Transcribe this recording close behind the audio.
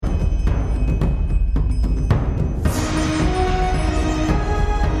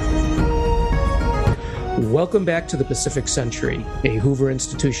Welcome back to the Pacific Century, a Hoover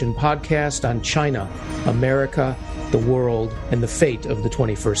Institution podcast on China, America, the world, and the fate of the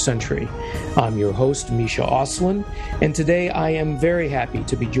 21st century. I'm your host, Misha, and today I am very happy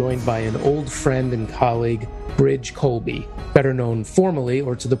to be joined by an old friend and colleague, Bridge Colby, better known formally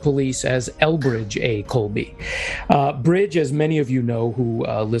or to the police as Elbridge A. Colby. Bridge, as many of you know who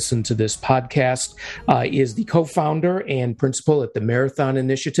listen to this podcast, is the co-founder and principal at the Marathon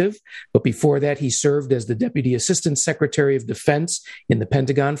Initiative. But before that, he served as the Deputy Assistant Secretary of Defense in the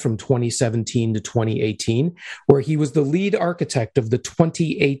Pentagon from 2017 to 2018, where he was the lead architect of the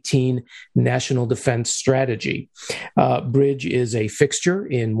 2018 National Defense Strategy. Bridge is a fixture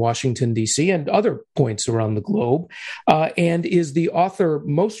in Washington, D.C. and other points around the globe, and is the author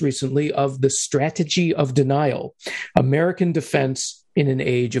most recently of The Strategy of Denial, American Defense in an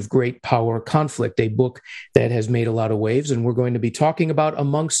Age of Great Power Conflict, a book that has made a lot of waves, and we're going to be talking about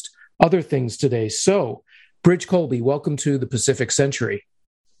amongst other things today. So, Bridge Colby, welcome to the Pacific Century.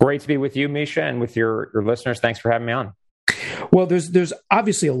 Great to be with you, Misha, and with your listeners. Thanks for having me on. Well, there's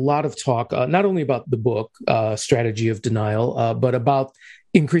obviously a lot of talk, not only about the book, Strategy of Denial, but about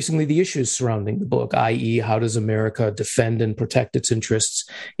increasingly the issues surrounding the book, i.e., how does America defend and protect its interests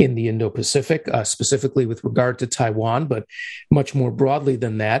in the Indo-Pacific, specifically with regard to Taiwan, but much more broadly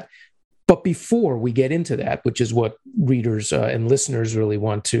than that. But before we get into that, which is what readers and listeners really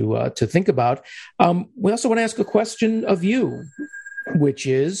want to think about, we also want to ask a question of you, which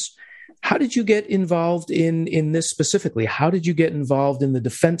is, how did you get involved in this specifically? How did you get involved in the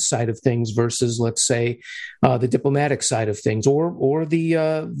defense side of things versus, let's say, the diplomatic side of things, or the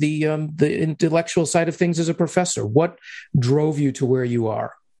intellectual side of things as a professor? What drove you to where you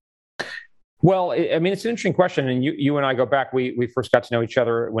are? Well, I mean, it's an interesting question, and you and I go back. We first got to know each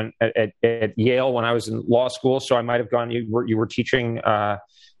other when at Yale when I was in law school. So I might have gone. You were teaching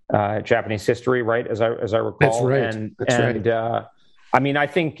Japanese history, right? As I recall. That's right. That's right. I mean, I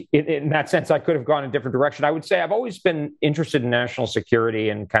think in that sense, I could have gone a different direction. I would say I've always been interested in national security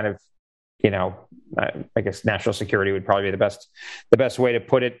and kind of, I guess national security would probably be the best way to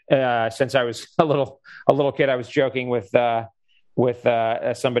put it. Since I was a little kid, I was joking with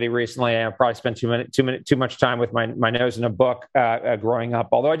somebody recently. I probably spent too much time with my nose in a book growing up.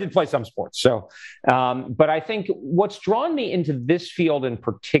 Although I did play some sports. So, but I think what's drawn me into this field in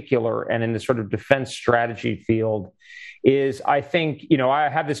particular, and in the sort of defense strategy field, is I think, I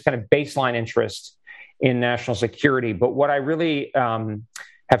have this kind of baseline interest in national security, but what I really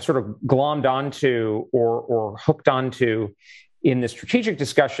have sort of glommed onto or hooked onto in the strategic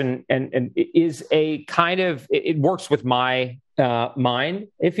discussion and is a kind of, it works with my mind,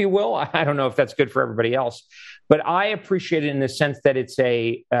 if you will. I don't know if that's good for everybody else, but I appreciate it in the sense that it's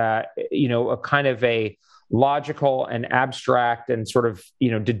a kind of a logical and abstract and sort of,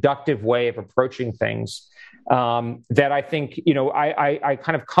 deductive way of approaching things. That I think, I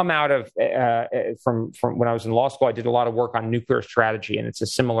kind of come out of from when I was in law school. I did a lot of work on nuclear strategy, and it's a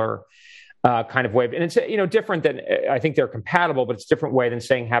similar kind of way. And it's different than, I think they're compatible, but it's a different way than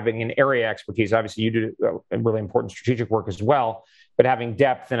saying having an area expertise. Obviously, you do a really important strategic work as well, but having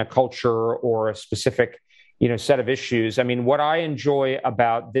depth in a culture or a specific set of issues. I mean, what I enjoy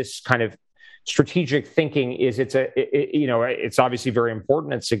about this kind of strategic thinking is it's obviously very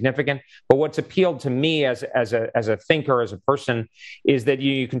important, it's significant, but what's appealed to me as a thinker, as a person, is that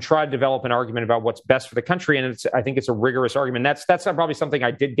you can try to develop an argument about what's best for the country, and I think it's a rigorous argument. That's probably something I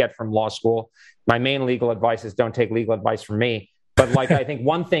did get from law school. My main legal advice is don't take legal advice from me, but I think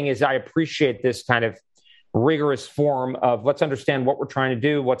one thing is I appreciate this kind of rigorous form of let's understand what we're trying to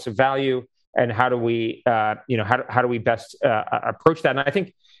do, what's of value, and how do we how do we best approach that. And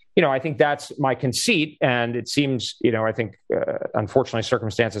I think that's my conceit, and it seems, I think, unfortunately,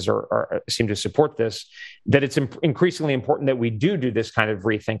 circumstances seem to support this, that it's increasingly important that we do this kind of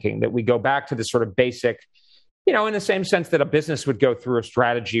rethinking, that we go back to the sort of basic, in the same sense that a business would go through a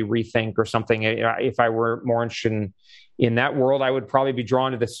strategy rethink or something. If I were more interested in that world, I would probably be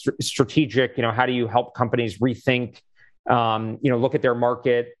drawn to the strategic, how do you help companies rethink, look at their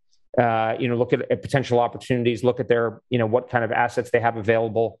market, look at potential opportunities, look at their, what kind of assets they have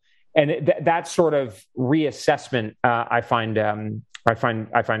available, and that sort of reassessment I find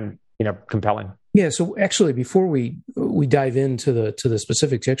compelling. Yeah. So actually, before we dive into the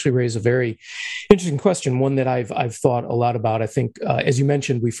specifics, you actually raise a very interesting question, one that I've thought a lot about. I think, as you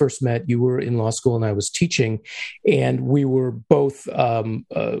mentioned, we first met. You were in law school, and I was teaching, and we were both, at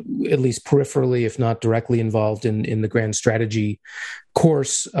least peripherally, if not directly, involved in the grand strategy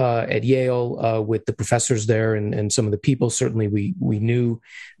course at Yale with the professors there and some of the people. Certainly, we knew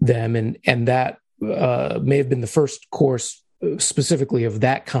them, and that may have been the first course specifically of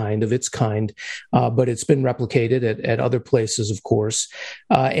that kind, of its kind, but it's been replicated at other places, of course.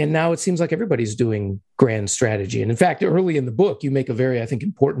 And now it seems like everybody's doing grand strategy. And in fact, early in the book, you make a very, I think,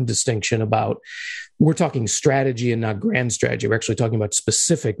 important distinction about, we're talking strategy and not grand strategy. We're actually talking about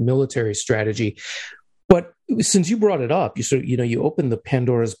specific military strategy. But since you brought it up, you opened the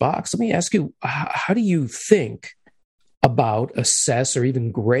Pandora's box. Let me ask you, how do you think about, assess, or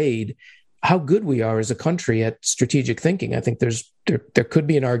even grade how good we are as a country at strategic thinking? I think there could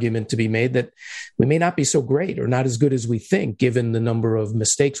be an argument to be made that we may not be so great or not as good as we think, given the number of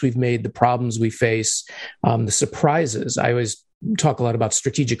mistakes we've made, the problems we face, the surprises. I always talk a lot about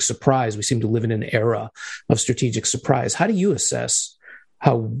strategic surprise. We seem to live in an era of strategic surprise. How do you assess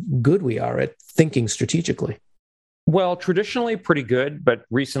how good we are at thinking strategically? Well, traditionally pretty good, but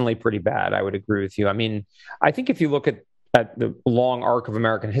recently pretty bad. I would agree with you. I mean, I think if you look at the long arc of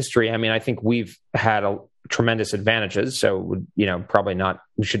American history, I mean, I think we've had tremendous advantages. So, probably not,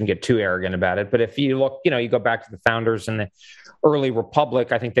 we shouldn't get too arrogant about it. But if you look, you go back to the founders and the early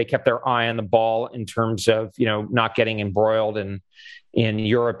republic, I think they kept their eye on the ball in terms of, not getting embroiled in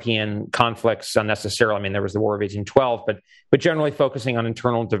European conflicts unnecessarily. I mean, there was the War of 1812, but generally focusing on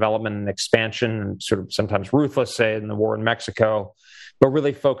internal development and expansion, sort of sometimes ruthless, say in the war in Mexico, but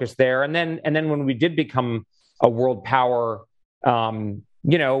really focused there. And then when we did become a world power, I mean,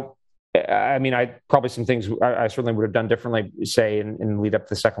 probably some things I certainly would have done differently, say in lead up to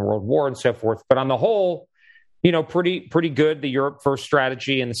the Second World War and so forth. But on the whole, pretty good. The Europe first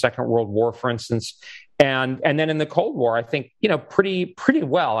strategy in the Second World War, for instance, and then in the Cold War, I think pretty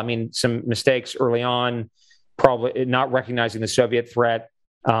well. I mean, some mistakes early on, probably not recognizing the Soviet threat,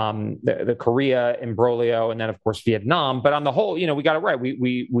 the Korea imbroglio, and then of course Vietnam. But on the whole, we got it right.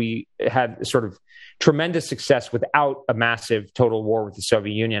 We had sort of tremendous success without a massive total war with the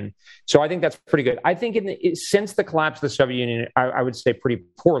Soviet Union. So I think that's pretty good. I think since the collapse of the Soviet Union, I would say pretty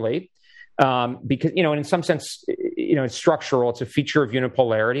poorly, because and in some sense, it's structural. It's a feature of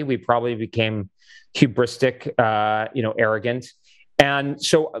unipolarity. We probably became hubristic, arrogant, and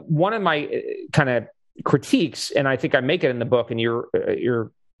so one of my kind of critiques, and I think I make it in the book, and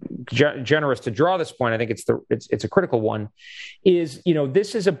you're generous to draw this point. I think it's a critical one. Is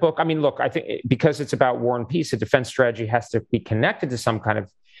this is a book. I mean, look, I think because it's about war and peace, a defense strategy has to be connected to some kind of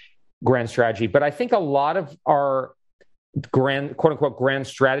grand strategy. But I think a lot of our grand, quote unquote, grand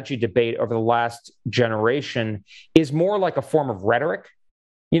strategy debate over the last generation is more like a form of rhetoric.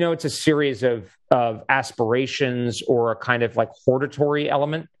 It's a series of aspirations or a kind of like hortatory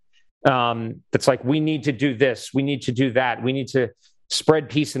element. That's like, we need to do this, we need to do that, we need to spread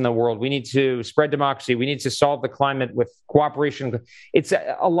peace in the world, we need to spread democracy, we need to solve the climate with cooperation. It's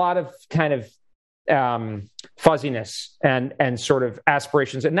a lot of kind of fuzziness and sort of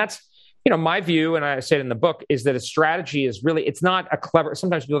aspirations. And that's, my view, and I say it in the book, is that a strategy is really, it's not a clever,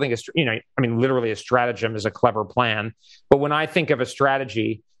 sometimes people think, literally a stratagem is a clever plan. But when I think of a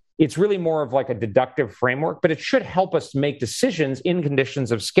strategy, it's really more of like a deductive framework, but it should help us make decisions in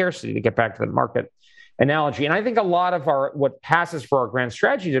conditions of scarcity, to get back to the market analogy. And I think a lot of what passes for our grand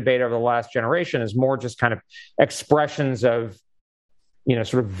strategy debate over the last generation is more just kind of expressions of,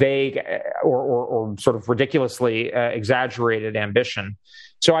 sort of vague or sort of ridiculously exaggerated ambition.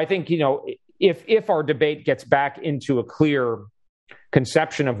 So I think, if our debate gets back into a clear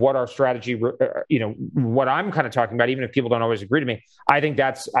conception of what our strategy, what I'm kind of talking about, even if people don't always agree to me, I think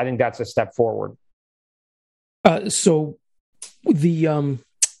that's a step forward. So the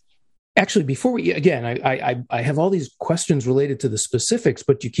actually, before we again, I have all these questions related to the specifics,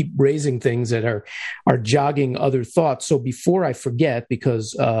 but you keep raising things that are jogging other thoughts. So before I forget,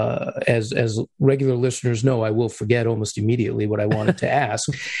 because as regular listeners know, I will forget almost immediately what I wanted to ask.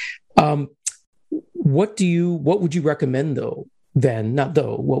 What would you recommend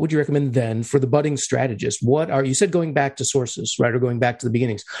what would you recommend then for the budding strategist? You said going back to sources, right? Or going back to the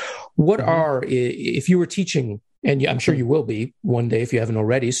beginnings. What are, if you were teaching, and I'm sure you will be one day if you haven't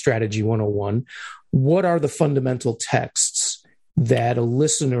already, Strategy 101, what are the fundamental texts that a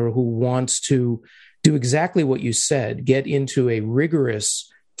listener who wants to do exactly what you said, get into a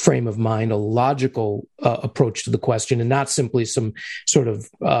rigorous frame of mind, a logical approach to the question, and not simply some sort of,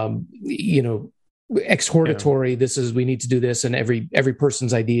 exhortatory, we need to do this, and every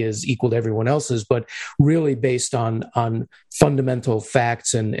person's idea is equal to everyone else's, but really based on fundamental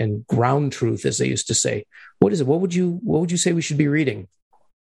facts and ground truth, as they used to say. What is it? What would you say we should be reading?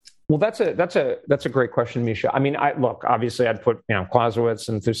 Well, that's a great question, Misha. I mean, obviously I'd put, Clausewitz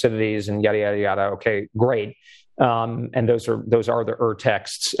and Thucydides and yada, yada, yada. Okay, great. And those are the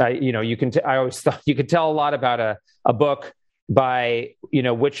texts. I always thought you could tell a lot about a book by,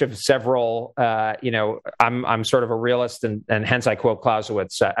 which of several, I'm sort of a realist, and hence I quote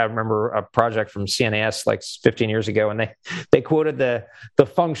Clausewitz. I remember a project from CNAS like 15 years ago, and they quoted the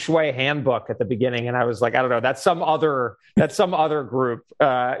Feng Shui handbook at the beginning, and I was like, I don't know, that's some other group,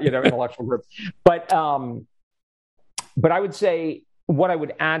 intellectual group. But I would say what I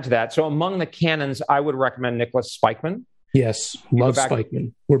would add to that. So among the canons, I would recommend Nicholas Spikeman. Yes, love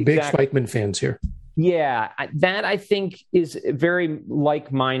Spikeman. We're big Spikeman fans here. Yeah, that I think is very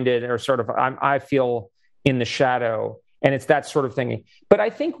like-minded, or sort of I feel in the shadow, and it's that sort of thing. But I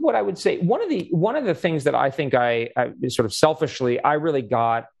think what I would say, one of the things that I think I sort of selfishly I really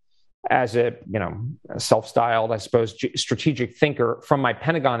got as a self-styled, I suppose, strategic thinker from my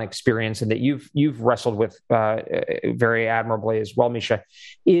Pentagon experience, and that you've wrestled with very admirably as well, Misha,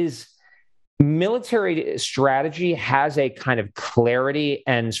 is military strategy has a kind of clarity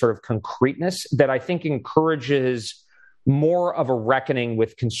and sort of concreteness that I think encourages more of a reckoning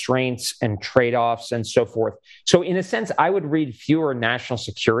with constraints and trade-offs and so forth. So in a sense, I would read fewer national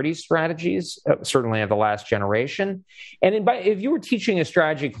security strategies, certainly of the last generation. And if you were teaching a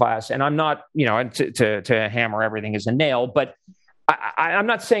strategy class, and I'm not, to hammer everything as a nail, but I'm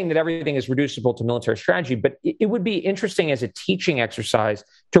not saying that everything is reducible to military strategy, but it would be interesting as a teaching exercise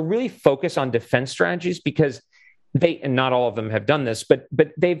to really focus on defense strategies, because and not all of them have done this, but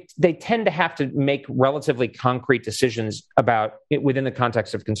they tend to have to make relatively concrete decisions about it within the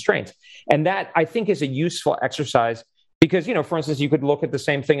context of constraints. And that, I think, is a useful exercise because, for instance, you could look at the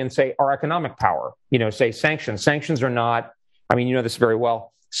same thing and say our economic power, say sanctions. Sanctions are not, this very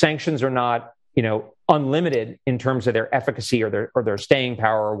well, sanctions are not, unlimited in terms of their efficacy or their staying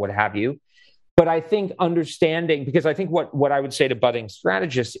power or what have you. But I think understanding, because I think what I would say to budding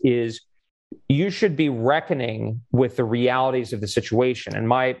strategists is you should be reckoning with the realities of the situation. And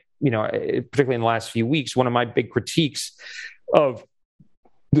particularly in the last few weeks, one of my big critiques of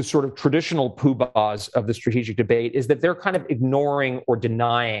the sort of traditional poobahs of the strategic debate is that they're kind of ignoring or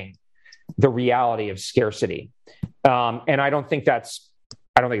denying the reality of scarcity. And I don't think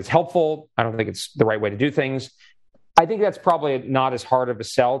it's helpful. I don't think it's the right way to do things. I think that's probably not as hard of a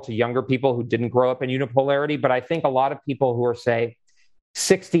sell to younger people who didn't grow up in unipolarity. But I think a lot of people who are, say,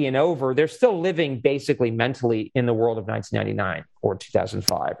 60 and over, they're still living basically mentally in the world of 1999 or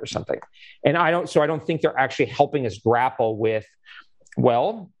 2005 or something. And I don't think they're actually helping us grapple with,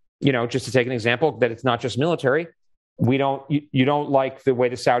 just to take an example, that it's not just military. You don't like the way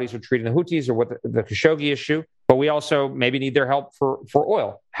the Saudis are treating the Houthis or what the Khashoggi issue, but we also maybe need their help for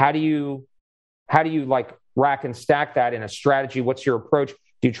oil. How do you like rack and stack that in a strategy? What's your approach?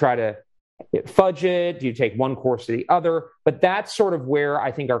 Do you try to fudge it? Do you take one course or the other? But that's sort of where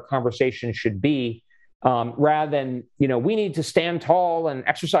I think our conversation should be, rather than, we need to stand tall and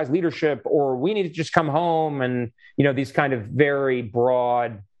exercise leadership, or we need to just come home and, these kind of very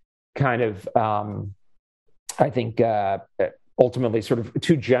broad kind of, I think, ultimately sort of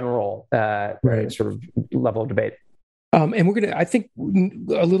too general sort of level of debate. And we're going to, I think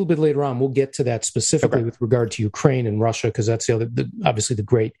a little bit later on, we'll get to that specifically with regard to Ukraine and Russia, because that's obviously the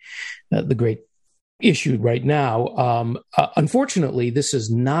great issue right now. Unfortunately, this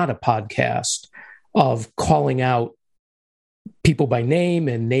is not a podcast of calling out people by name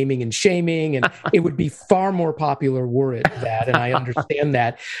and naming and shaming, and it would be far more popular were it that, and I understand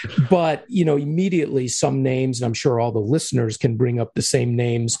that. But, immediately some names, and I'm sure all the listeners can bring up the same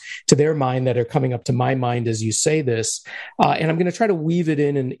names to their mind that are coming up to my mind as you say this. And I'm going to try to weave it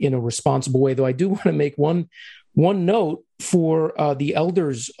in a responsible way, though I do want to make one note for the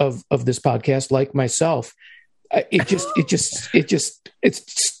elders of this podcast, like myself. It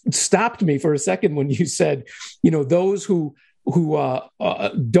stopped me for a second when you said, those who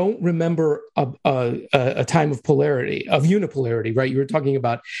don't remember a time of polarity, of unipolarity, right? You were talking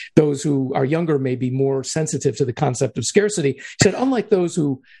about those who are younger may be more sensitive to the concept of scarcity. You said, unlike those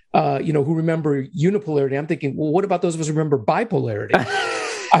who remember unipolarity, I'm thinking, well, what about those of us who remember bipolarity?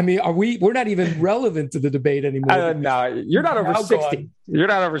 I mean, we're not even relevant to the debate anymore. No, you're not over 60. You're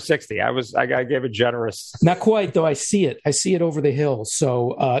not over 60. I gave a generous. Not quite, though. I see it over the hill.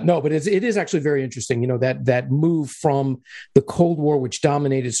 So no, but it is actually very interesting. That move from the Cold War, which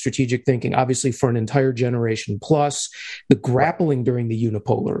dominated strategic thinking, obviously for an entire generation, plus the grappling during the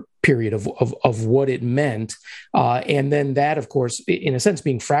unipolar period of what it meant. And then that, of course, in a sense,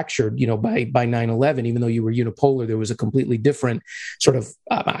 being fractured, by 9/11, even though you were unipolar, there was a completely different sort of,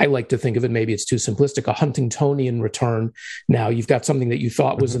 I like to think of it, maybe it's too simplistic, a Huntingtonian return. Now you've got something that you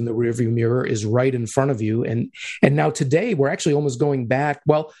thought was in the rearview mirror is right in front of you. And now today we're actually almost going back.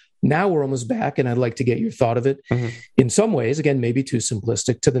 Well, now we're almost back, and I'd like to get your thought of it. In some ways, again, maybe too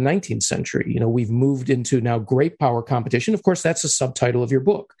simplistic, to the 19th century. We've moved into now great power competition. Of course, that's the subtitle of your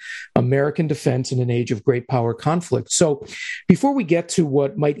book, American Defense in an Age of Great Power Conflict. So before we get to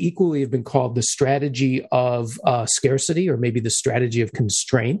what might equally have been called the strategy of scarcity, or maybe the strategy of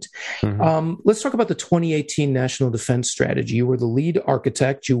constraint, let's talk about the 2018 National Defense Strategy. You were the lead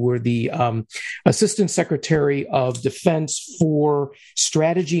architect. You were the Assistant Secretary of Defense for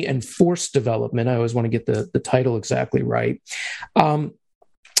Strategy and Force Development. I always want to get the title exactly right.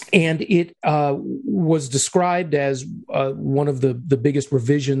 And it was described as one of the biggest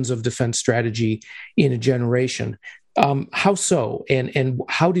revisions of defense strategy in a generation. How so? And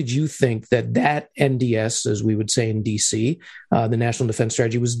how did you think that NDS, as we would say in DC, the National Defense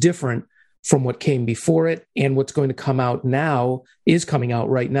Strategy, was different from what came before it, and what's going to come out now is coming out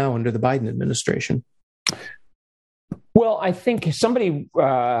right now under the Biden administration? Well, I think somebody who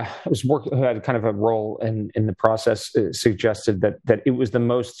had kind of a role in the process suggested that it was the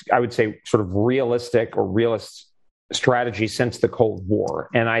most, I would say, sort of realistic or realist strategy since the Cold War.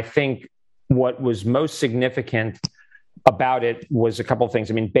 And I think what was most significant about it was a couple of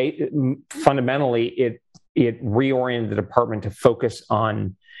things. I mean, fundamentally, it reoriented the department to focus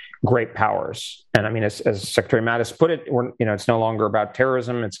on great powers. And I mean, as Secretary Mattis put it, it's no longer about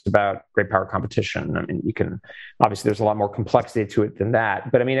terrorism, it's about great power competition. I mean, obviously there's a lot more complexity to it than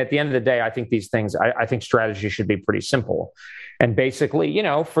that. But I mean, at the end of the day, I think these things, I think strategy should be pretty simple. And basically,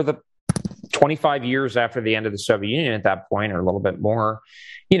 for the 25 years after the end of the Soviet Union at that point, or a little bit more,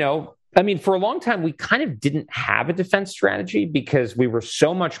 I mean, for a long time, we kind of didn't have a defense strategy because we were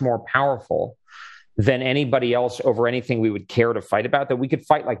so much more powerful than anybody else over anything we would care to fight about, that we could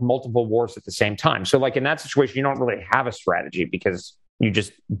fight like multiple wars at the same time. So like in that situation, you don't really have a strategy because you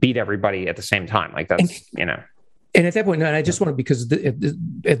just beat everybody at the same time. Like that's, And at that point, and I just want to, because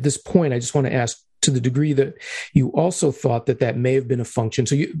at this point, I just want to ask, to the degree that you also thought that may have been a function.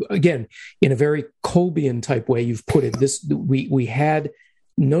 So you, again, in a very Colbyan type way, you've put it, we had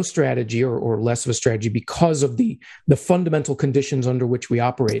no strategy or less of a strategy because of the fundamental conditions under which we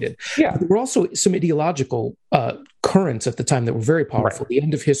operated. Yeah. There were also some ideological currents at the time that were very powerful. Right. The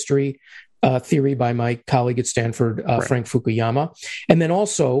end of history theory by my colleague at Stanford, Frank Fukuyama. And then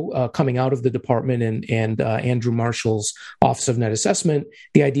also coming out of the department and Andrew Marshall's Office of Net Assessment,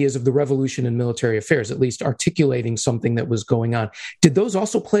 the ideas of the revolution in military affairs, at least articulating something that was going on. Did those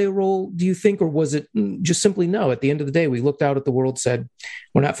also play a role, do you think, or was it just simply no? At the end of the day, we looked out at the world, said,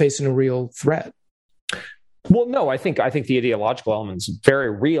 we're not facing a real threat. Well, no, I think the ideological element's very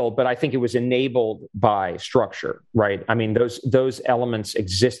real, but I think it was enabled by structure, right? I mean, those elements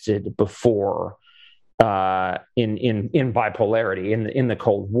existed before in bipolarity in the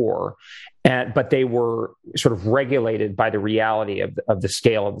Cold War, but they were sort of regulated by the reality of the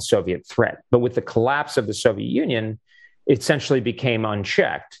scale of the Soviet threat. But with the collapse of the Soviet Union, it essentially became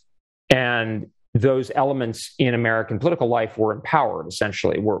unchecked, and those elements in American political life were empowered.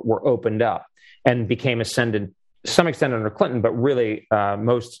 Essentially, were opened up and became ascendant to some extent under Clinton, but really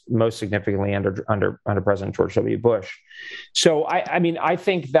most significantly under President George W. Bush. So I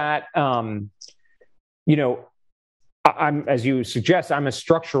think that I'm, as you suggest, I'm a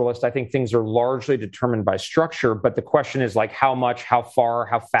structuralist. I think things are largely determined by structure, but the question is like how much, how far,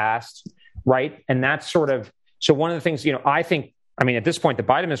 how fast, right? And that's sort of, so one of the things, I think, at this point, the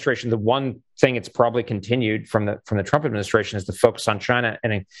Biden administration, the one thing it's probably continued from the Trump administration is the focus on China.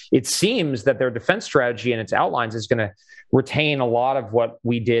 And it seems that their defense strategy and its outlines is going to retain a lot of what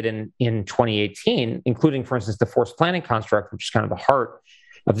we did in 2018, including, for instance, the force planning construct, which is kind of the heart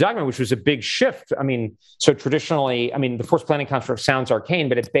of the document, which was a big shift. So traditionally, the force planning construct sounds arcane,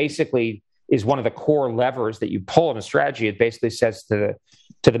 but it basically is one of the core levers that you pull in a strategy. It basically says to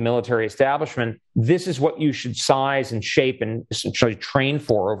the military establishment, this is what you should size and shape and essentially train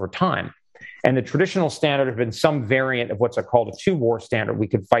for over time. And the traditional standard has been some variant of what's called a two-war standard. We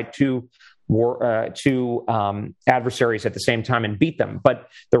could fight two adversaries at the same time and beat them. But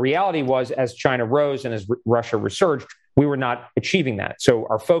the reality was, as China rose and as Russia resurged, we were not achieving that. So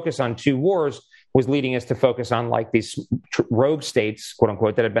our focus on two wars was leading us to focus on like these rogue states, quote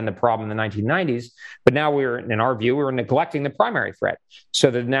unquote, that had been the problem in the 1990s. But now in our view, we were neglecting the primary threat.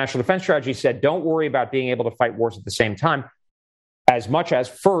 So the National Defense Strategy said, don't worry about being able to fight wars at the same time, as much as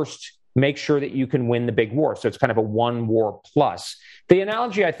first make sure that you can win the big war. So it's kind of a one war plus. The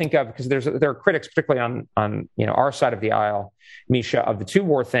analogy I think of, because there are critics, particularly on our side of the aisle, Misha, of the two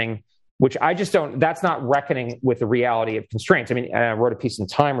war thing, which I just don't, that's not reckoning with the reality of constraints. I wrote a piece in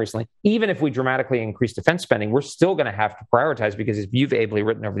Time recently. Even if we dramatically increase defense spending, we're still going to have to prioritize because, as you've ably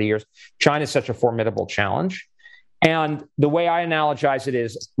written over the years, China is such a formidable challenge. And the way I analogize it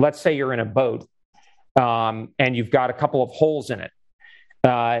is, let's say you're in a boat and you've got a couple of holes in it.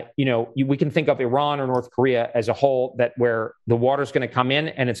 We can think of Iran or North Korea as a hole where the water's going to come in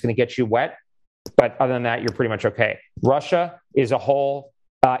and it's going to get you wet. But other than that, you're pretty much okay. Russia is a hole.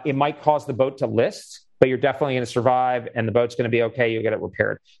 It might cause the boat to list, but you're definitely going to survive and the boat's going to be okay. You'll get it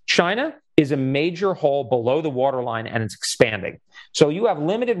repaired. China is a major hole below the waterline and it's expanding. So you have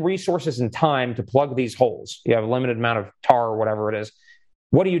limited resources and time to plug these holes. You have a limited amount of tar or whatever it is.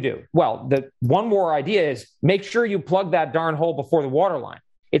 What do? Well, the one more idea is make sure you plug that darn hole before the waterline.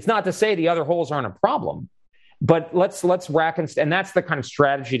 It's not to say the other holes aren't a problem, but let's rack and that's the kind of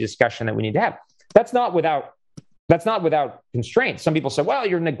strategy discussion that we need to have. That's not without constraints. Some people say, well,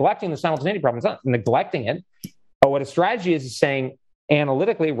 you're neglecting the simultaneity problem. It's not neglecting it. But what a strategy is saying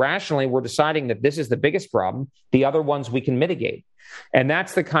analytically, rationally, we're deciding that this is the biggest problem. The other ones we can mitigate. And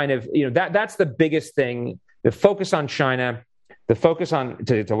that's the kind of, that's the biggest thing. The focus on China, the focus on,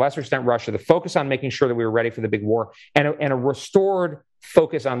 to a lesser extent, Russia, the focus on making sure that we were ready for the big war, and a restored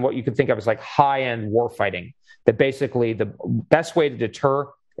focus on what you could think of as like high-end war fighting. That basically the best way to deter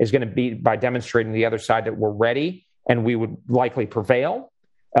is going to be by demonstrating to the other side that we're ready and we would likely prevail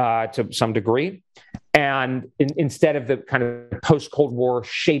to some degree. And instead of the kind of post-Cold War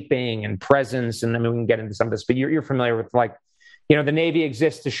shaping and presence, and I mean, we can get into some of this, but you're familiar with the Navy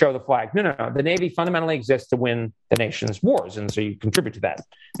exists to show the flag. No. The Navy fundamentally exists to win the nation's wars. And so you contribute to that.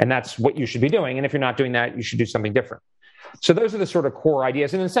 And that's what you should be doing. And if you're not doing that, you should do something different. So those are the sort of core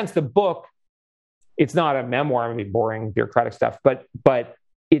ideas. And in a sense, the book, it's not a memoir, I mean, boring bureaucratic stuff, but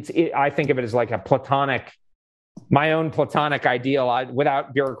I think of it as like my own platonic ideal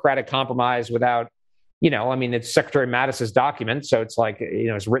without bureaucratic compromise, without, it's Secretary Mattis's document. So it's like,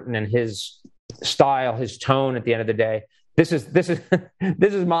 it's written in his style, his tone at the end of the day. This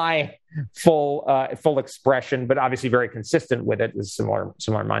is my full expression, but obviously very consistent with it. Is similar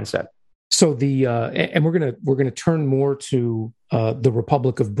mindset. So and we're gonna turn more to the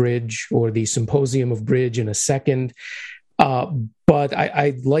Republic of Bridge or the Symposium of Bridge in a second. But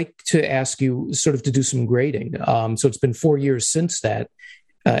I'd like to ask you sort of to do some grading. So it's been 4 years since that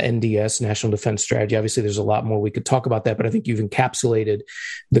NDS, National Defense Strategy. Obviously, there's a lot more we could talk about that, but I think you've encapsulated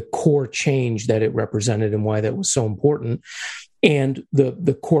the core change that it represented and why that was so important. And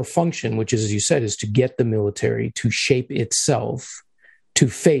the core function, which is, as you said, is to get the military to shape itself to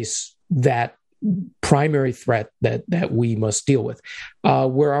face that primary threat that we must deal with.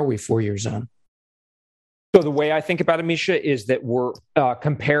 Where are we 4 years on? So the way I think about it, Misha, is that we're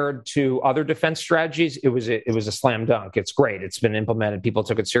compared to other defense strategies, it was a slam dunk. It's great. It's been implemented. People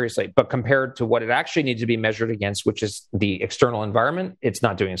took it seriously. But compared to what it actually needs to be measured against, which is the external environment, it's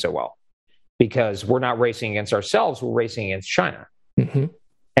not doing so well because we're not racing against ourselves. We're racing against China. Mm-hmm.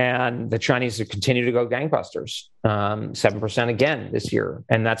 And the Chinese continue to go gangbusters, 7% again this year.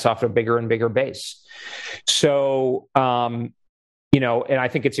 And that's off a bigger and bigger base. So, and I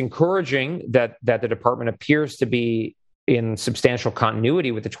think it's encouraging that the department appears to be in substantial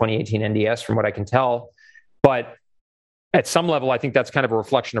continuity with the 2018 NDS, from what I can tell. But at some level, I think that's kind of a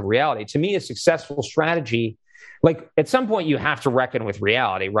reflection of reality. To me, a successful strategy, like at some point, you have to reckon with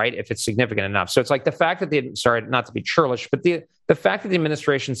reality, right? If it's significant enough. So it's like the fact that sorry, not to be churlish, but the fact that the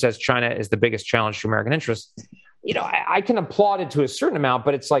administration says China is the biggest challenge to American interests, I can applaud it to a certain amount,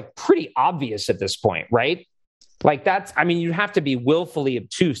 but it's like pretty obvious at this point, right? Like you have to be willfully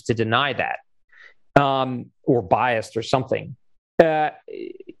obtuse to deny that, or biased or something.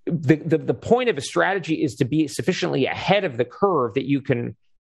 The point of a strategy is to be sufficiently ahead of the curve that you can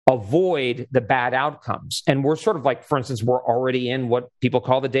avoid the bad outcomes. And we're sort of like, for instance, we're already in what people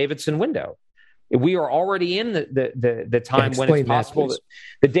call the Davidson window. We are already in the time when it's possible.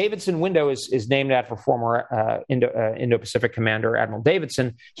 The Davidson window is named after former Indo-Pacific commander Admiral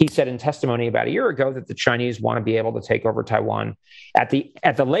Davidson. He said in testimony about a year ago that the Chinese want to be able to take over Taiwan at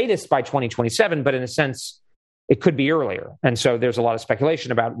the latest by 2027, but in a sense, it could be earlier. And so there's a lot of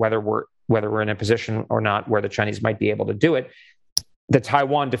speculation about whether we're in a position or not where the Chinese might be able to do it. The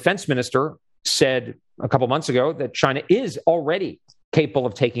Taiwan defense minister said a couple months ago that China is already capable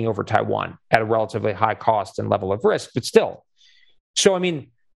of taking over Taiwan at a relatively high cost and level of risk, but still. So,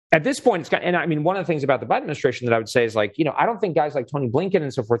 at this point, one of the things about the Biden administration that I would say is I don't think guys like Tony Blinken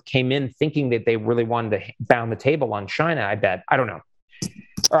and so forth came in thinking that they really wanted to pound the table on China, I bet. I don't know.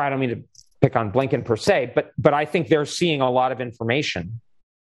 Or I don't mean to pick on Blinken per se, but I think they're seeing a lot of information.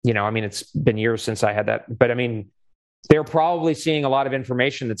 It's been years since I had that, but they're probably seeing a lot of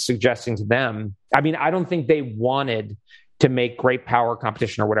information that's suggesting to them. I don't think they wanted to make great power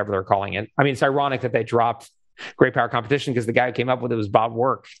competition or whatever they're calling it. It's ironic that they dropped great power competition because the guy who came up with it was Bob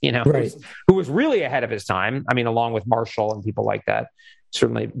Work, Right. who was really ahead of his time. I mean, along with Marshall and people like that,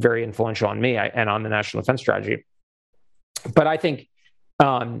 certainly very influential on me and on the national defense strategy. But I think,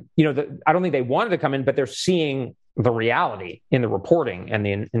 I don't think they wanted to come in, but they're seeing the reality in the reporting and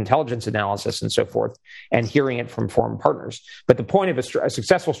the intelligence analysis and so forth, and hearing it from foreign partners. But the point of a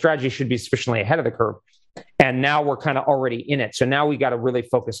successful strategy should be sufficiently ahead of the curve. And now we're kind of already in it. So now we got to really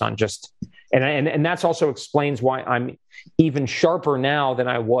focus on and that's also explains why I'm even sharper now than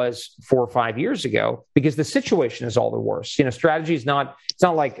I was 4 or 5 years ago, because the situation is all the worse. Strategy is not, it's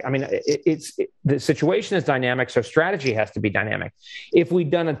not like, the situation is dynamic. So strategy has to be dynamic. If we'd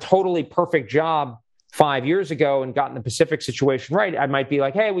done a totally perfect job 5 years ago and gotten the Pacific situation right, I might be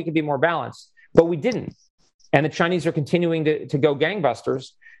like, hey, we could be more balanced, but we didn't. And the Chinese are continuing to go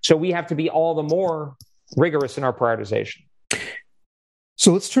gangbusters. So we have to be all the more rigorous in our prioritization.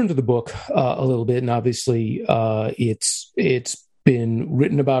 So let's turn to the book a little bit. And obviously, it's been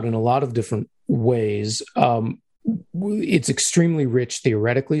written about in a lot of different ways. It's extremely rich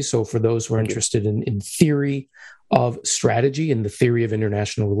theoretically. So for those who are interested in theory of strategy and the theory of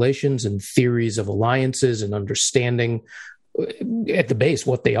international relations and theories of alliances and understanding at the base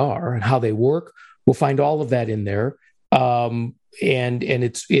what they are and how they work, we'll find all of that in there. And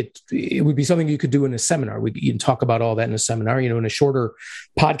it would be something you could do in a seminar. You can talk about all that in a seminar. In a shorter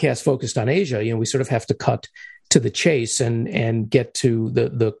podcast focused on Asia, we sort of have to cut to the chase and get to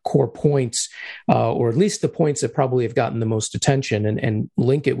the core points, or at least the points that probably have gotten the most attention, and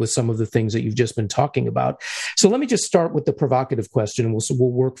link it with some of the things that you've just been talking about. So let me just start with the provocative question, and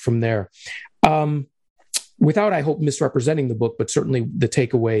we'll work from there. Without, I hope, misrepresenting the book, but certainly the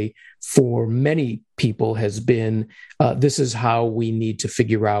takeaway for many people has been, this is how we need to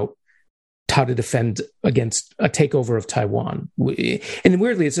figure out how to defend against a takeover of Taiwan. And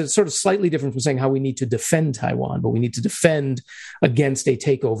weirdly, it's sort of slightly different from saying how we need to defend Taiwan, but we need to defend against a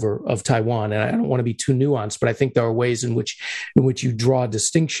takeover of Taiwan. And I don't want to be too nuanced, but I think there are ways in which you draw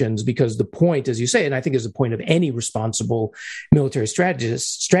distinctions, because the point, as you say, and I think is the point of any responsible military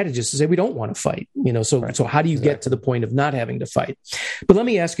strategist to say we don't want to fight. So how do you get to the point of not having to fight? But let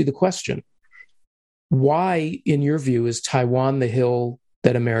me ask you the question. Why, in your view, is Taiwan the hill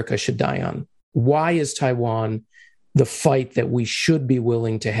that America should die on? Why is Taiwan the fight that we should be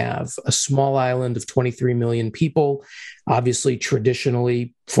willing to have? A small island of 23 million people, obviously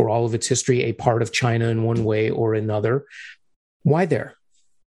traditionally, for all of its history, a part of China in one way or another. Why there?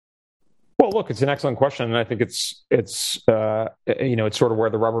 Well, look, it's an excellent question, and I think it's sort of where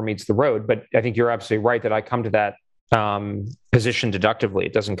the rubber meets the road. But I think you're absolutely right that I come to that position deductively.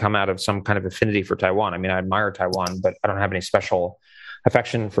 It doesn't come out of some kind of affinity for Taiwan. I admire Taiwan, but I don't have any special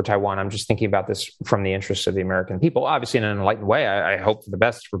affection for Taiwan. I'm just thinking about this from the interests of the American people. Obviously, in an enlightened way, I hope for the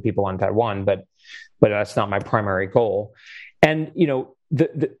best for people on Taiwan, but that's not my primary goal. And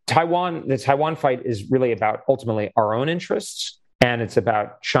the Taiwan fight is really about ultimately our own interests, and it's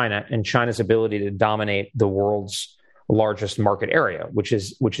about China and China's ability to dominate the world's largest market area, which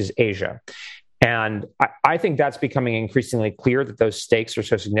is Asia. And I think that's becoming increasingly clear that those stakes are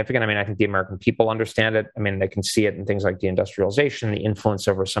so significant. I think the American people understand it. They can see it in things like deindustrialization, the influence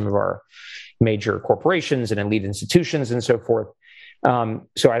over some of our major corporations and elite institutions and so forth.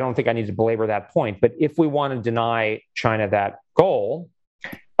 So I don't think I need to belabor that point. But if we want to deny China that goal,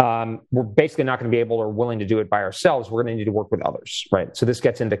 we're basically not going to be able or willing to do it by ourselves. We're going to need to work with others, right? So this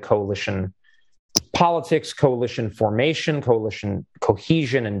gets into coalition politics, coalition formation, coalition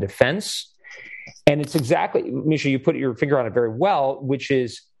cohesion and defense. And it's exactly, Misha, you put your finger on it very well, which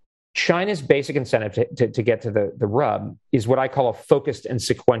is China's basic incentive to get to the rub is what I call a focused and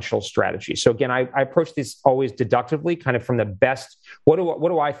sequential strategy. So again, I approach this always deductively, kind of from the best, what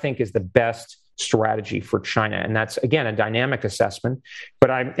do I think is the best strategy for China? And that's, again, a dynamic assessment.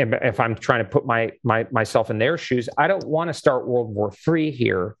 But if I'm trying to put myself in their shoes, I don't want to start World War III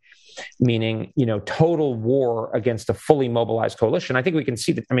here, meaning, total war against a fully mobilized coalition. I think we can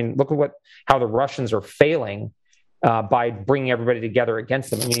see that. Look at how the Russians are failing by bringing everybody together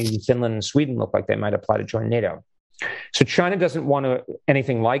against them. Finland and Sweden look like they might apply to join NATO. So China doesn't want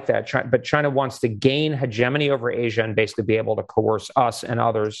anything like that, but China wants to gain hegemony over Asia and basically be able to coerce us and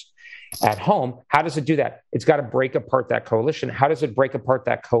others at home. How does it do that? It's got to break apart that coalition. How does it break apart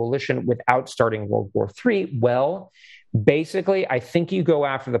that coalition without starting World War III? Well, basically, I think you go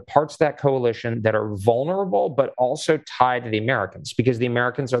after the parts of that coalition that are vulnerable, but also tied to the Americans, because the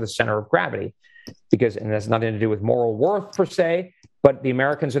Americans are the center of gravity. And it has nothing to do with moral worth per se, but the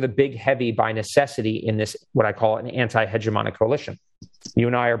Americans are the big heavy by necessity in this, what I call an anti-hegemonic coalition. You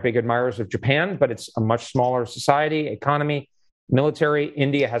and I are big admirers of Japan, but it's a much smaller society, economy, military.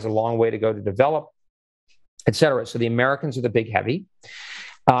 India has a long way to go to develop. et cetera. So the Americans are the big heavy.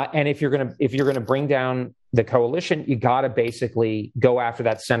 And if you're going to bring down the coalition, you got to basically go after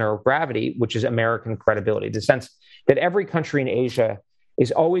that center of gravity, which is American credibility. The sense that every country in Asia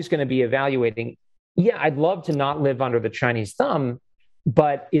is always going to be evaluating, yeah, I'd love to not live under the Chinese thumb,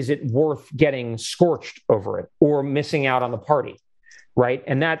 but is it worth getting scorched over it or missing out on the party, right?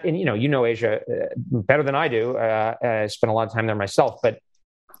 And Asia better than I do. I spent a lot of time there myself, but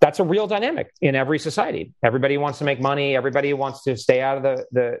that's a real dynamic in every society. Everybody wants to make money. Everybody wants to stay out of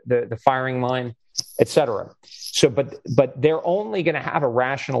the firing line, et cetera. So, but they're only going to have a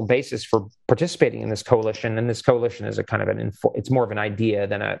rational basis for participating in this coalition. And this coalition is a kind of it's more of an idea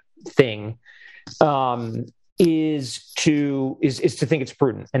than a thing. Is to think it's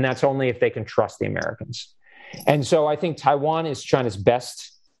prudent, and that's only if they can trust the Americans. And so I think Taiwan is China's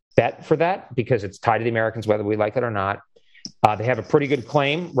best bet for that because it's tied to the Americans, whether we like it or not. They have a pretty good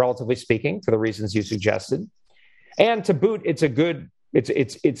claim, relatively speaking, for the reasons you suggested. And to boot, it's important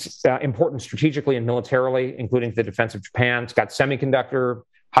strategically and militarily, including the defense of Japan. It's got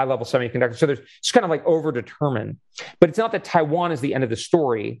high-level semiconductor. So it's kind of like over-determined. But it's not that Taiwan is the end of the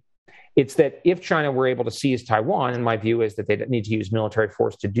story. It's that if China were able to seize Taiwan, and my view is that they need to use military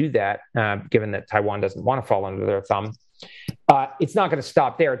force to do that, given that Taiwan doesn't want to fall under their thumb, it's not going to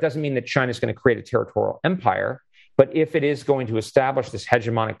stop there. It doesn't mean that China is going to create a territorial empire. But if it is going to establish this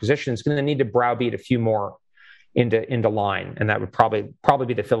hegemonic position, it's going to need to browbeat a few more into line. And that would probably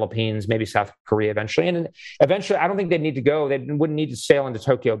be the Philippines, maybe South Korea eventually. And eventually, I don't think they'd need to go. They wouldn't need to sail into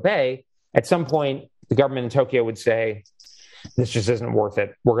Tokyo Bay. At some point, the government in Tokyo would say, this just isn't worth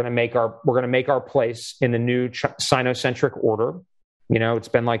it. We're going to make our place in the new Sino-centric order. It's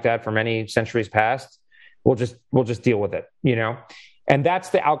been like that for many centuries past. We'll just deal with it, And that's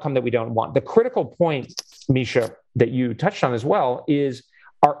the outcome that we don't want. The critical point, Misha, that you touched on as well, is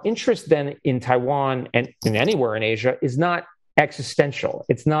our interest then in Taiwan and in anywhere in Asia is not existential.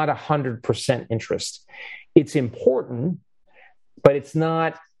 It's not 100% interest. It's important, but it's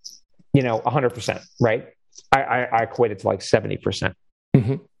not, 100%, right? I equate it to like 70%.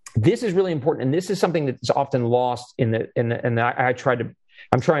 Mm-hmm. This is really important, and this is something that's often lost I'm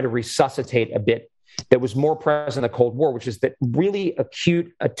trying to resuscitate a bit that was more present in the Cold War, which is that really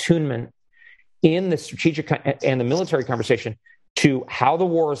acute attunement in the strategic and the military conversation to how the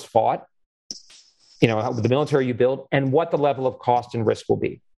war is fought, how the military you build, and what the level of cost and risk will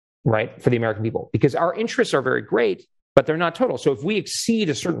be, right, for the American people. Because our interests are very great, but they're not total. So if we exceed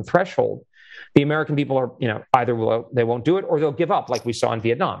a certain threshold, the American people are, either they won't do it or they'll give up, like we saw in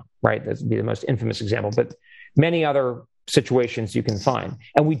Vietnam, right? That would be the most infamous example, but many other situations you can find.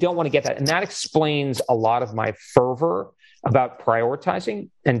 And we don't want to get that. And that explains a lot of my fervor about prioritizing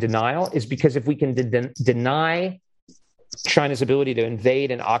and denial, is because if we can deny China's ability to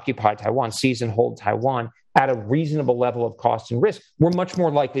invade and occupy Taiwan, seize and hold Taiwan at a reasonable level of cost and risk, we're much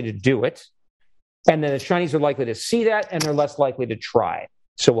more likely to do it. And then the Chinese are likely to see that, and they're less likely to try.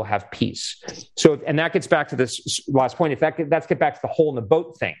 So we'll have peace. And that gets back to this last point. Let's get back to the hole in the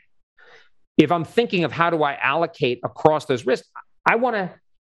boat thing. If I'm thinking of how do I allocate across those risks, I want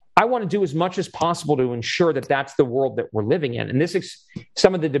to do as much as possible to ensure that that's the world that we're living in. And this is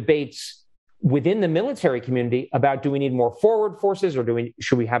some of the debates within the military community about, do we need more forward forces or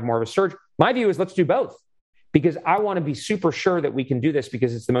should we have more of a surge? My view is let's do both, because I want to be super sure that we can do this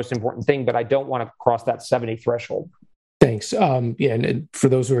because it's the most important thing, but I don't want to cross that 70 threshold. Thanks. And for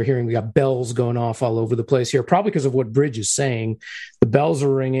those who are hearing, we got bells going off all over the place here, probably because of what Bridge is saying. The bells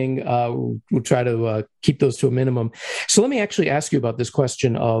are ringing. We'll try to keep those to a minimum. So let me actually ask you about this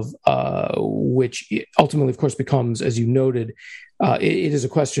question of which ultimately, of course, becomes, as you noted, it is a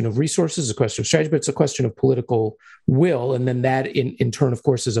question of resources, a question of strategy, but it's a question of political will. And then that in turn, of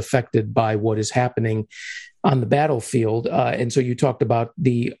course, is affected by what is happening on the battlefield. And so you talked about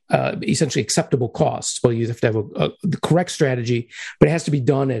the essentially acceptable costs. Well, you have to have the correct strategy, but it has to be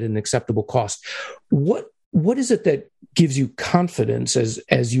done at an acceptable cost. What is it that gives you confidence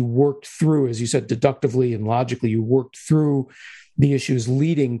as you worked through, as you said, deductively and logically, you worked through the issues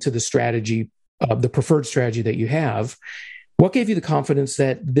leading to the strategy, the preferred strategy that you have? What gave you the confidence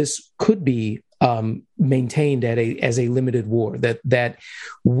that this could be maintained as a limited war, that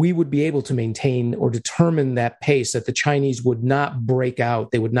we would be able to maintain or determine that pace, that the Chinese would not break out,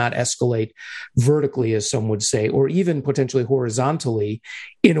 they would not escalate vertically, as some would say, or even potentially horizontally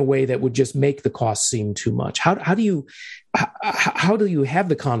in a way that would just make the cost seem too much? How do you have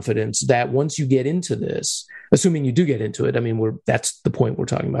the confidence that once you get into this, assuming you do get into it, I mean, that's the point we're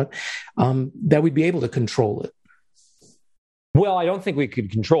talking about, that we'd be able to control it? Well, I don't think we could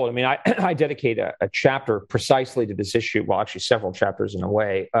control it. I mean, I dedicate a chapter precisely to this issue. Well, actually, several chapters in a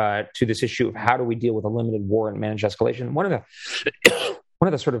way to this issue of how do we deal with a limited war and manage escalation. One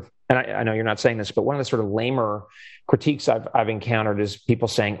of the sort of, and I know you're not saying this, but one of the sort of lamer critiques I've encountered is people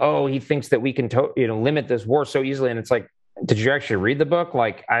saying, "Oh, he thinks that we can limit this war so easily," and it's like, did you actually read the book?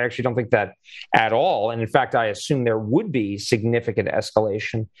 Like, I actually don't think that at all. And in fact, I assume there would be significant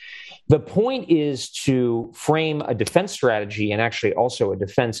escalation. The point is to frame a defense strategy and actually also a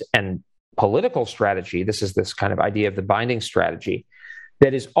defense and political strategy. This is this kind of idea of the binding strategy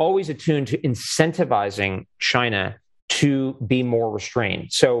that is always attuned to incentivizing China to be more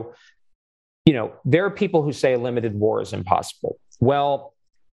restrained. So, there are people who say a limited war is impossible. Well,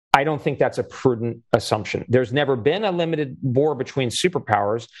 I don't think that's a prudent assumption. There's never been a limited war between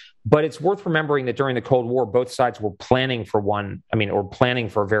superpowers, but it's worth remembering that during the Cold War, both sides were planning for or planning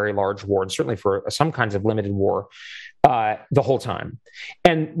for a very large war, and certainly for some kinds of limited war the whole time.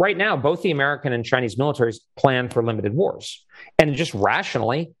 And right now, both the American and Chinese militaries plan for limited wars. And just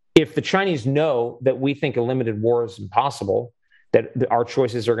rationally, if the Chinese know that we think a limited war is impossible, that our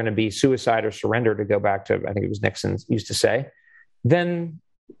choices are going to be suicide or surrender, to go back to, I think it was Nixon used to say, then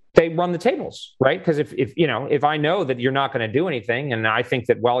they run the tables, right? Because if I know that you're not going to do anything, and I think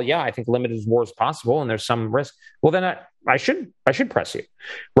that, I think limited war is possible, and there's some risk, well, then I should press you,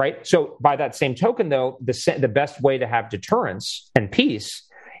 right? So by that same token, though, the best way to have deterrence and peace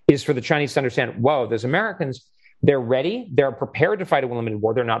is for the Chinese to understand, whoa, those Americans, they're ready, they're prepared to fight a limited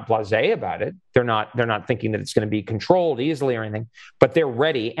war. They're not blasé about it. They're not thinking that it's going to be controlled easily or anything, but they're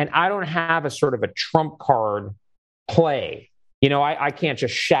ready. And I don't have a sort of a trump card play. I can't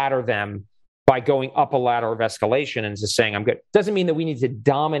just shatter them by going up a ladder of escalation and just saying I'm good. Doesn't mean that we need to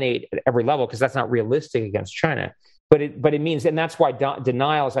dominate at every level, because that's not realistic against China. But it means, and that's why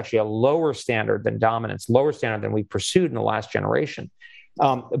denial is actually a lower standard than dominance, lower standard than we pursued in the last generation.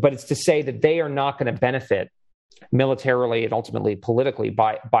 But it's to say that they are not going to benefit militarily and ultimately politically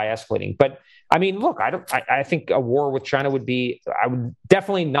by escalating. But I mean, look, I think a war with China I would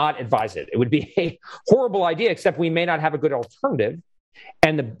definitely not advise it. It would be a horrible idea, except we may not have a good alternative.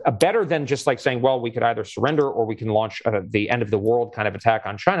 And better than just like saying, well, we could either surrender or we can launch the end of the world kind of attack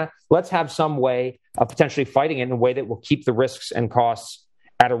on China. Let's have some way of potentially fighting it in a way that will keep the risks and costs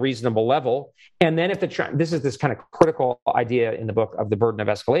at a reasonable level. And then this is this kind of critical idea in the book of the burden of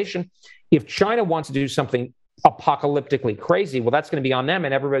escalation. If China wants to do something apocalyptically crazy, well, that's going to be on them,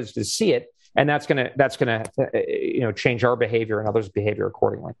 and everybody's to see it. And that's going to change our behavior and others' behavior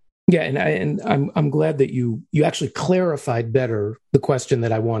accordingly. Yeah, and I'm glad that you actually clarified better the question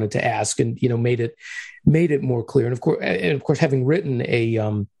that I wanted to ask, and made it more clear. And of course, having written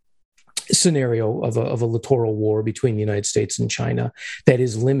a scenario of a littoral war between the United States and China that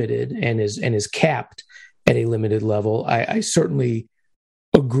is limited and is capped at a limited level, I certainly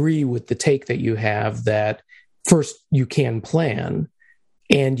agree with the take that you have that first you can plan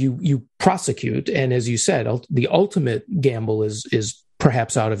and you prosecute, and as you said, the ultimate gamble is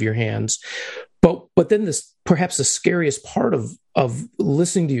perhaps out of your hands. But then perhaps the scariest part of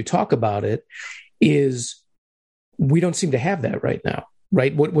listening to you talk about it is we don't seem to have that right now,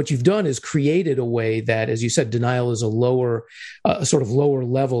 right? What you've done is created a way that, as you said, denial is a sort of lower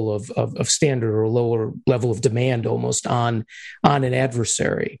level of standard, or a lower level of demand almost on an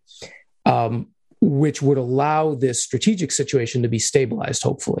adversary, which would allow this strategic situation to be stabilized,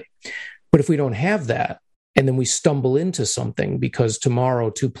 hopefully. But if we don't have that, and then we stumble into something because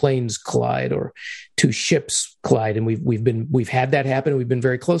tomorrow two planes collide or two ships collide, and we've had that happen, and we've been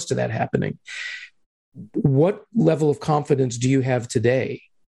very close to that happening. What level of confidence do you have today,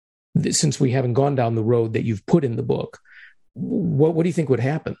 since we haven't gone down the road that you've put in the book? What do you think would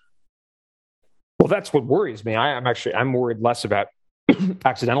happen? Well, that's what worries me. I'm worried less about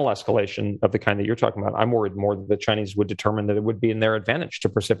accidental escalation of the kind that you're talking about. I'm worried more that the Chinese would determine that it would be in their advantage to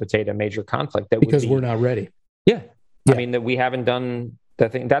precipitate a major conflict. Because we're not ready. Yeah. I mean, that we haven't done the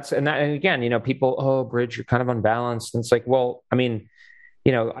thing. And again, people, Bridge, you're kind of unbalanced. And it's like, well, I mean,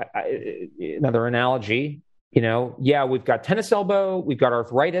 another analogy, we've got tennis elbow, we've got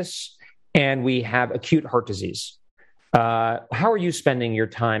arthritis, and we have acute heart disease. How are you spending your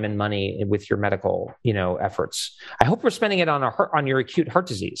time and money with your medical, efforts? I hope we're spending it on your acute heart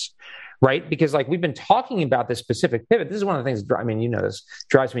disease, right? Because we've been talking about this specific pivot. This is one of the things, this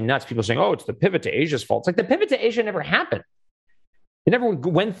drives me nuts. People saying, oh, it's the pivot to Asia's fault. It's like the pivot to Asia never happened. It never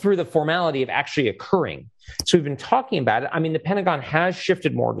went through the formality of actually occurring. So we've been talking about it. I mean, the Pentagon has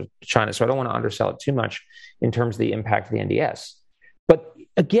shifted more to China, so I don't want to undersell it too much in terms of the impact of the NDS. But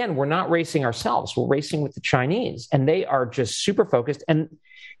again, we're not racing ourselves. We're racing with the Chinese, and they are just super focused, and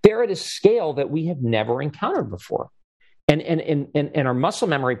they're at a scale that we have never encountered before. And our muscle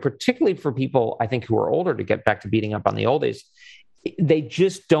memory, particularly for people, I think, who are older, to get back to beating up on the old days, they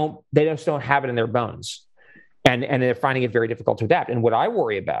just don't have it in their bones. And they're finding it very difficult to adapt. And what I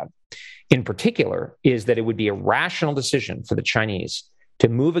worry about in particular is that it would be a rational decision for the Chinese to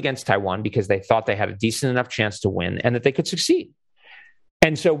move against Taiwan because they thought they had a decent enough chance to win and that they could succeed.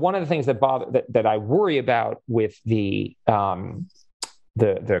 And so one of the things that I worry about with the current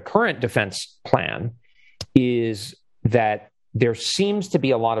defense plan is that there seems to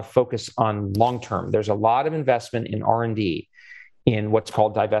be a lot of focus on long term. There's a lot of investment in R&D in what's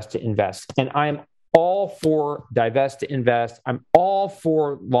called divest to invest. And I'm all for divest to invest. I'm all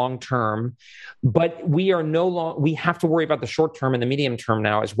for long term, but we have to worry about the short term and the medium term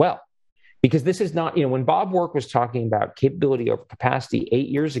now as well. Because this is not, when Bob Work was talking about capability over capacity 8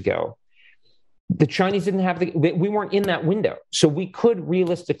 years ago, the Chinese didn't have we weren't in that window. So we could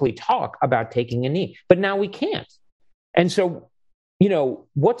realistically talk about taking a knee, but now we can't. And so,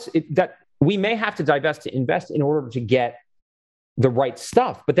 that we may have to divest to invest in order to get the right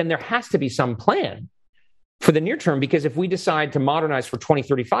stuff, but then there has to be some plan for the near term, because if we decide to modernize for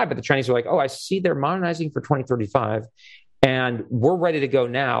 2035, but the Chinese are like, oh, I see they're modernizing for 2035 and we're ready to go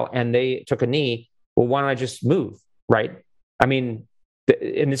now, and they took a knee, well, why don't I just move, right? I mean,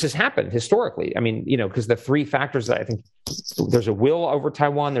 and this has happened historically. I mean, because the three factors that I think, there's a will over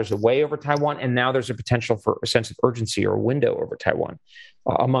Taiwan, there's a way over Taiwan, and now there's a potential for a sense of urgency or a window over Taiwan,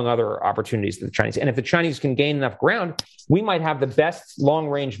 among other opportunities to the Chinese. And if the Chinese can gain enough ground, we might have the best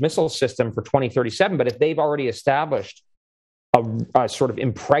long-range missile system for 2037. But if they've already established a sort of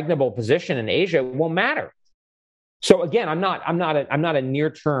impregnable position in Asia, it won't matter. So again, I'm not a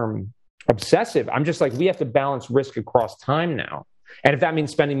near-term obsessive. I'm just like, we have to balance risk across time now. And if that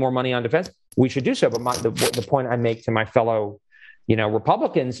means spending more money on defense, we should do so. But the point I make to my fellow,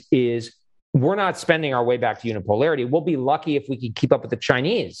 Republicans is we're not spending our way back to unipolarity. We'll be lucky if we can keep up with the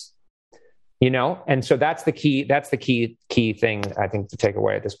Chinese, And so that's the key thing I think to take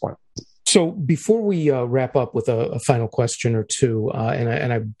away at this point. So before we wrap up with a final question or two,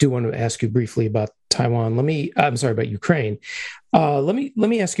 and I do want to ask you briefly about Taiwan. About Ukraine. Let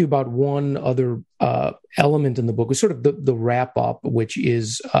me ask you about one other element in the book, sort of the wrap up, which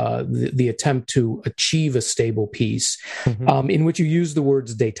is the attempt to achieve a stable peace, in which you use the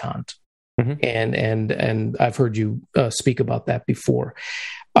words détente, and I've heard you speak about that before.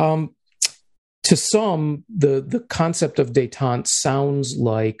 To some, the concept of détente sounds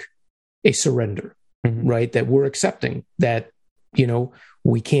like a surrender, right? That we're accepting that,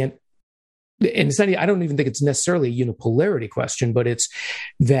 we can't, and it's not, I don't even think it's necessarily a unipolarity question, but it's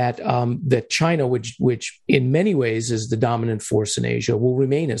that that China, which in many ways is the dominant force in Asia, will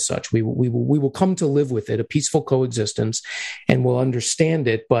remain as such. We will come to live with it, a peaceful coexistence, and we'll understand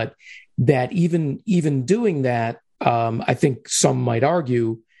it. But that even doing that, I think some might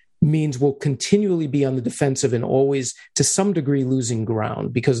argue, means we'll continually be on the defensive and always, to some degree, losing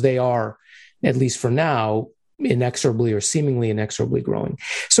ground, because they are, at least for now, inexorably or seemingly inexorably growing.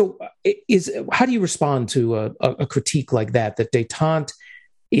 So how do you respond to a critique like that détente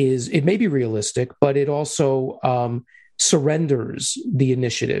it may be realistic, but it also surrenders the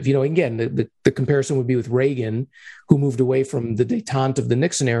initiative? Again, the comparison would be with Reagan, who moved away from the détente of the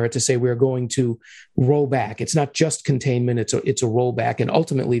Nixon era to say we're going to roll back. It's not just containment, it's a rollback. And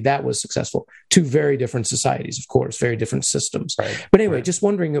ultimately that was successful. Two very different societies, of course, very different systems. Right. But anyway, just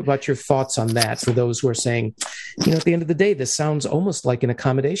wondering about your thoughts on that for those who are saying, at the end of the day, this sounds almost like an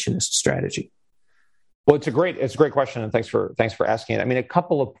accommodationist strategy. Well, it's a great question, and thanks for asking it. I mean, a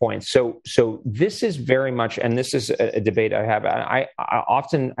couple of points. So this is very much, and this is a debate I have. I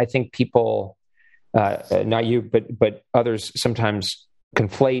often think people, not you, but others, sometimes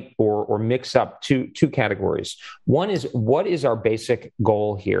conflate or mix up two categories. One is, what is our basic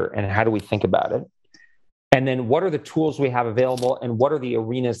goal here, and how do we think about it? And then what are the tools we have available, and what are the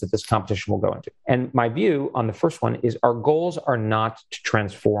arenas that this competition will go into? And my view on the first one is our goals are not to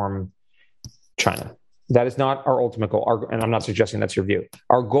transform China. That is not our ultimate goal, and I'm not suggesting that's your view.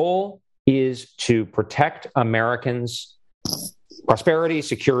 Our goal is to protect Americans' prosperity,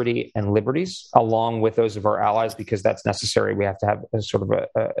 security, and liberties, along with those of our allies, because that's necessary. We have to have a sort of a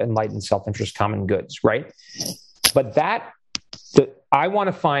enlightened self-interest, common goods, right? But I want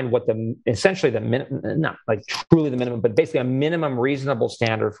to find what essentially the minimum, not like truly the minimum, but basically a minimum reasonable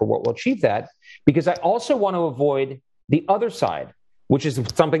standard for what will achieve that, because I also want to avoid the other side, which is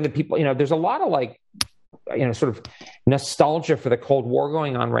something that people, there's a lot of sort of nostalgia for the Cold War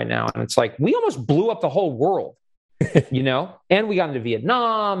going on right now. And it's like, we almost blew up the whole world, and we got into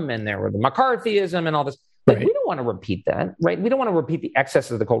Vietnam, and there were the McCarthyism and all this. Like, Right. we don't want to repeat that, right? We don't want to repeat the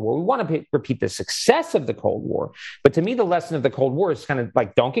excesses of the Cold War. We want to repeat the success of the Cold War. But to me, the lesson of the Cold War is kind of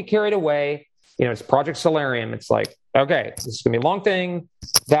like, don't get carried away. It's Project Solarium. It's like, okay, this is going to be a long thing,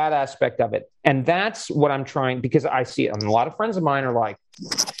 that aspect of it. And that's what I'm trying, because I see it. And a lot of friends of mine are like,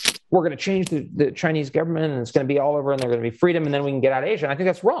 we're going to change the Chinese government and it's going to be all over and they're going to be freedom and then we can get out of Asia. And I think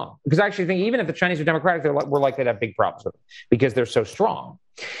that's wrong, because I actually think even if the Chinese are democratic, we're likely to have big problems with them because they're so strong.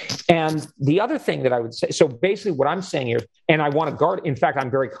 And the other thing that I would say, so basically what I'm saying here, and I want to guard, in fact,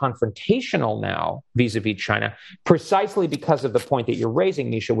 I'm very confrontational now vis-a-vis China, precisely because of the point that you're raising,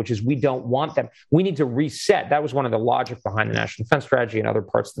 Misha, which is we don't want them. We need to reset. That was one of the logic behind the national defense strategy and other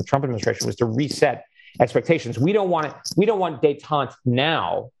parts of the Trump administration, was to reset expectations. We don't want détente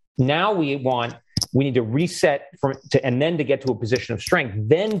now. Now we need to reset and then to get to a position of strength.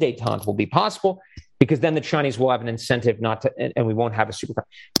 Then détente will be possible, because then the Chinese will have an incentive not to, and we won't have a superpower.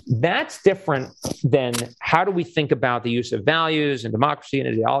 That's different than how do we think about the use of values and democracy and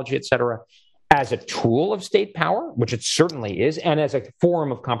ideology, et cetera, as a tool of state power, which it certainly is, and as a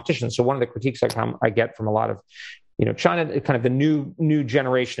form of competition. So one of the critiques I get from a lot of China, kind of the new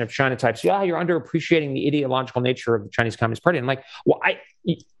generation of China types, you're underappreciating the ideological nature of the Chinese Communist Party. And like, well,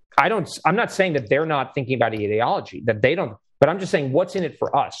 I'm not saying that they're not thinking about ideology, that they don't, but I'm just saying what's in it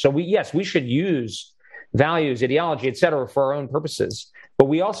for us. So we should use values, ideology, et cetera, for our own purposes. But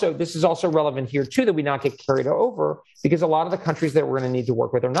this is also relevant here too, that we not get carried over, because a lot of the countries that we're going to need to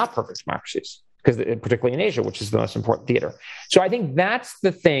work with are not perfect democracies, particularly in Asia, which is the most important theater. So I think that's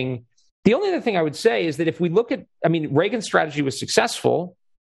the thing. The only other thing I would say is that if we look at, Reagan's strategy was successful,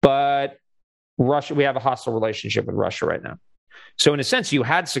 but Russia, we have a hostile relationship with Russia right now. So in a sense, you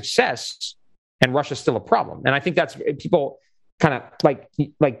had success and Russia's still a problem. And I think that's people kind of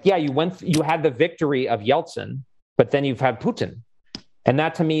you had the victory of Yeltsin, but then you've had Putin. And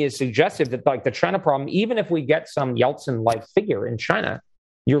that to me is suggestive that like the China problem, even if we get some Yeltsin-like figure in China,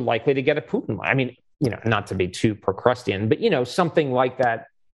 you're likely to get a Putin. Not to be too Procrustean, but something like that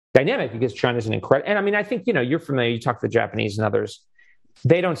dynamic, because China's an incredible, and I think, you're familiar, you talk to the Japanese and others,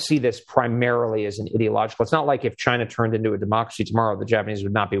 they don't see this primarily as an ideological. It's not like if China turned into a democracy tomorrow, the Japanese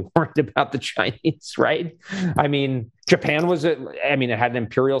would not be worried about the Chinese, right? Japan it had an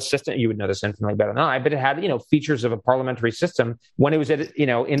imperial system. You would know this infinitely better than I, but it had, features of a parliamentary system when it was in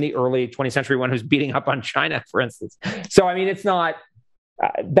the early 20th century, when it was beating up on China, for instance. So, it's not,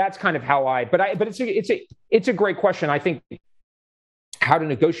 that's kind of how but it's a great question. I think how to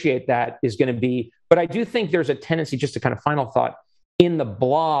negotiate that is going to be, but I do think there's a tendency, just a kind of final thought, in the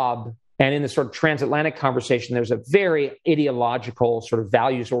blob and in the sort of transatlantic conversation, there's a very ideological, sort of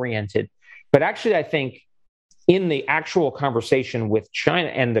values-oriented. But actually, I think in the actual conversation with China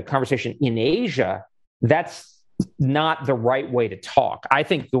and the conversation in Asia, that's not the right way to talk. I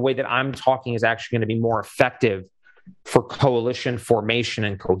think the way that I'm talking is actually going to be more effective for coalition formation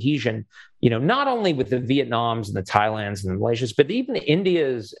and cohesion, not only with the Vietnams and the Thailands and the Malaysias, but even the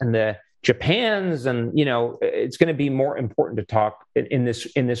Indias and the Japans, and it's going to be more important to talk in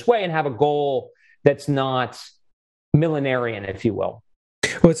this way and have a goal that's not millenarian, if you will.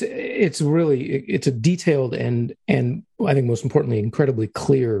 Well, it's a detailed and I think most importantly incredibly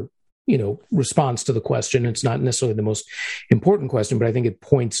clear response to the question. It's not necessarily the most important question, but I think it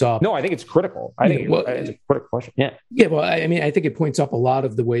points up. No, I think it's critical. I think it's a critical question. Yeah. Yeah. Well, I think it points up a lot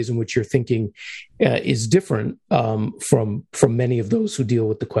of the ways in which your thinking is different from many of those who deal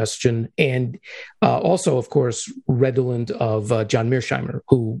with the question, and also, of course, redolent of John Mearsheimer,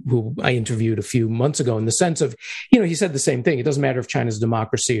 who I interviewed a few months ago, in the sense of, he said the same thing. It doesn't matter if China's a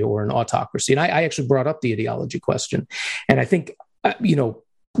democracy or an autocracy, and I actually brought up the ideology question, and I think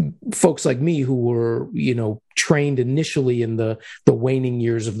folks like me who were, trained initially in the waning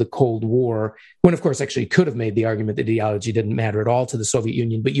years of the Cold War, when of course actually could have made the argument that ideology didn't matter at all to the Soviet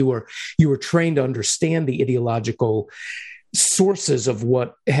Union, but you were trained to understand the ideological sources of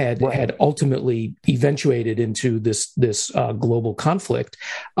what had ultimately eventuated into this global conflict.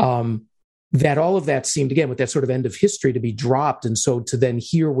 That all of that seemed, again, with that sort of end of history, to be dropped. And so to then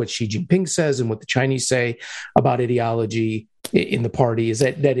hear what Xi Jinping says and what the Chinese say about ideology in the party is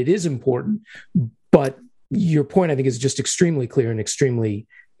that it is important. But your point, I think, is just extremely clear and extremely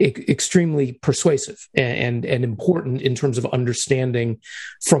persuasive and important in terms of understanding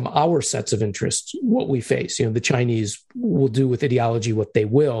from our sets of interests what we face. The Chinese will do with ideology what they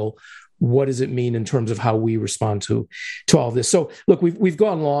will. What does it mean in terms of how we respond to all of this? So, look, we've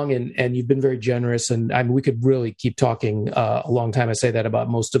gone long, and you've been very generous, and we could really keep talking a long time. I say that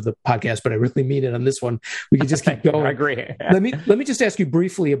about most of the podcast, but I really mean it on this one. We could just keep going. I agree. Let me just ask you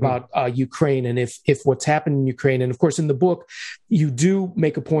briefly about Ukraine and if what's happened in Ukraine, and of course in the book you do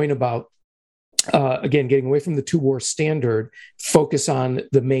make a point about again, getting away from the two-war standard, focus on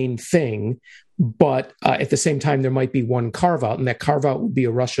the main thing. But at the same time, there might be one carve-out, and that carve-out would be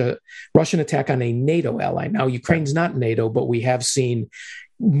a Russian attack on a NATO ally. Now, Ukraine's not NATO, but we have seen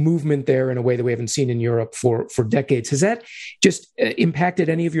movement there in a way that we haven't seen in Europe for decades. Has that just impacted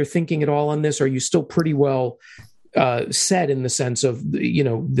any of your thinking at all on this? Or are you still pretty well set in the sense of,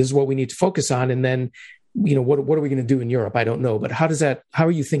 this is what we need to focus on, and then, what are we going to do in Europe? I don't know. But how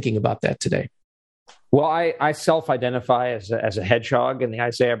are you thinking about that today? Well, I self-identify as a hedgehog in the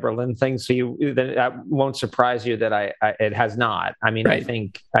Isaiah Berlin thing, so that won't surprise you that it has not. I mean, right.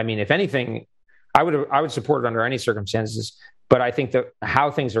 If anything, I would support it under any circumstances. But I think that how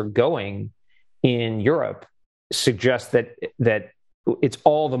things are going in Europe suggests that it's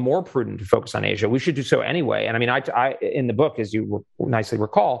all the more prudent to focus on Asia. We should do so anyway. And I mean, I in the book, as you nicely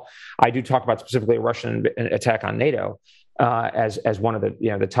recall, I do talk about specifically a Russian attack on NATO as one of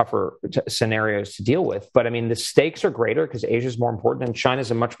the tougher scenarios to deal with. But I mean, the stakes are greater because Asia is more important and China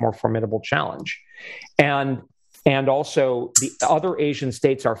is a much more formidable challenge. And also the other Asian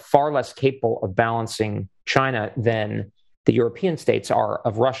states are far less capable of balancing China than the European states are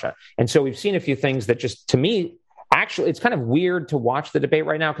of Russia. And so we've seen a few things that just, to me, actually, it's kind of weird to watch the debate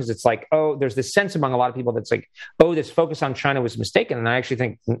right now because it's like, there's this sense among a lot of people that's like, this focus on China was mistaken. And I actually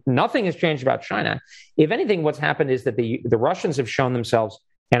think nothing has changed about China. If anything, what's happened is that the Russians have shown themselves,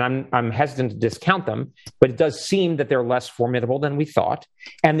 and I'm hesitant to discount them, but it does seem that they're less formidable than we thought.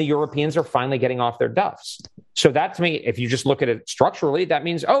 And the Europeans are finally getting off their duffs. So that, to me, if you just look at it structurally, that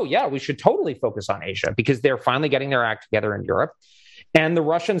means, we should totally focus on Asia because they're finally getting their act together in Europe. And the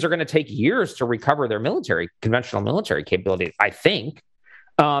Russians are going to take years to recover their conventional military capability, I think.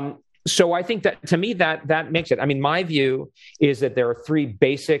 So I think that, to me, that makes it. I mean, my view is that there are three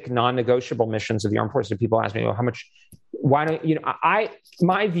basic non-negotiable missions of the armed forces. People ask me, well, how much, why don't,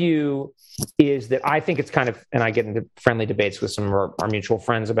 my view is that I think it's kind of, and I get into friendly debates with some of our mutual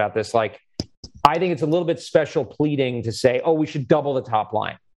friends about this, like, I think it's a little bit special pleading to say, we should double the top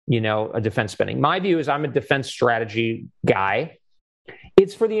line, a defense spending. My view is I'm a defense strategy guy.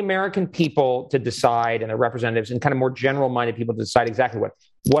 It's for the American people to decide, and the representatives and kind of more general-minded people to decide exactly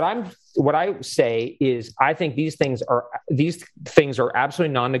what I say is I think these things are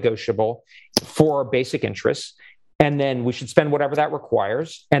absolutely non-negotiable for our basic interests, and then we should spend whatever that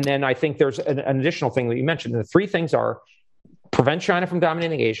requires. And then I think there's an additional thing that you mentioned. The three things are prevent China from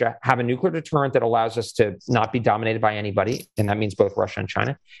dominating Asia, have a nuclear deterrent that allows us to not be dominated by anybody, and that means both Russia and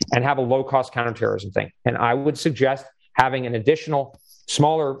China, and have a low-cost counterterrorism thing. And I would suggest having an additional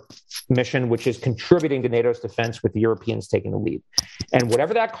smaller mission, which is contributing to NATO's defense with the Europeans taking the lead. And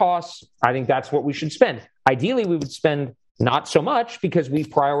whatever that costs, I think that's what we should spend. Ideally, we would spend not so much because we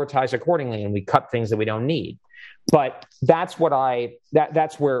prioritize accordingly and we cut things that we don't need. But that's what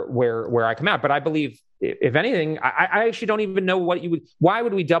that's where I come out. But I believe, if anything, I actually don't even know why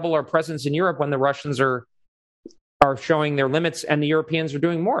would we double our presence in Europe when the Russians are showing their limits and the Europeans are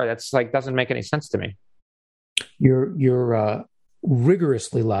doing more? That's doesn't make any sense to me. You're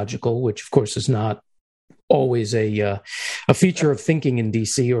rigorously logical, which of course is not always a feature of thinking in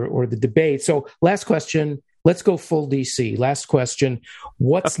DC or the debate. So last question, let's go full DC. Last question,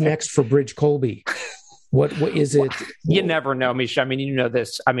 what's next for Bridge Colby? What is it? You never know, Misha. I mean, you know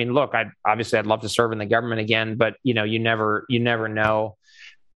this. I mean, look, I'd love to serve in the government again, but you never know.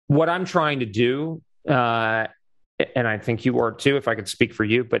 What I'm trying to do, and I think you are too, if I could speak for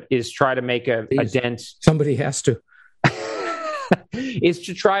you, but is try to make a dent. Somebody has to. Is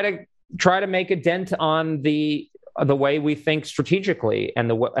to try to make a dent on the way we think strategically and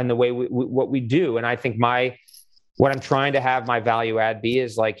the way what we do. And I think what I'm trying to have my value add be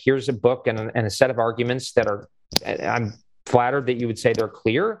is here's a book and a set of arguments that are, I'm flattered that you would say they're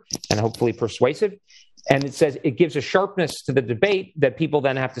clear and hopefully persuasive. And it gives a sharpness to the debate that people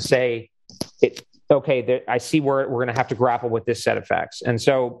then have to say, I see where we're going to have to grapple with this set of facts. And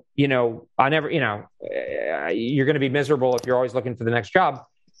so, you're going to be miserable if you're always looking for the next job.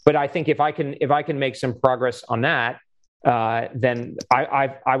 But I think if I can make some progress on that, then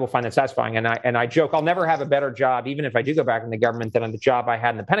I will find that satisfying. And I joke, I'll never have a better job, even if I do go back in the government, than on the job I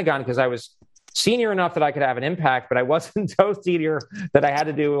had in the Pentagon, because I was senior enough that I could have an impact, but I wasn't so senior that I had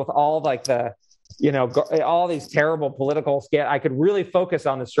to do with all all these terrible political scale. I could really focus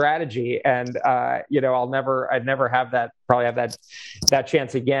on the strategy, and I'd never have that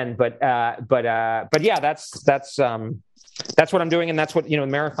chance again. But yeah, that's what I'm doing, and that's what the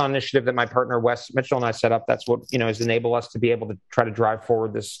Marathon Initiative that my partner Wes Mitchell and I set up. That's what has enabled us to be able to try to drive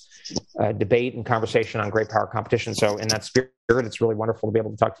forward this debate and conversation on great power competition. So in that spirit, It's really wonderful to be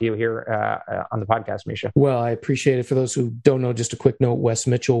able to talk to you here on the podcast, Misha. Well, I appreciate it. For those who don't know, just a quick note, Wes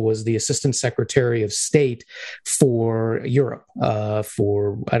Mitchell was the Assistant Secretary of State for Europe. I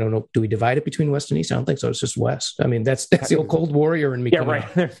don't know, do we divide it between West and East? I don't think so. It's just West. I mean, that's the old Cold Warrior in me. Yeah,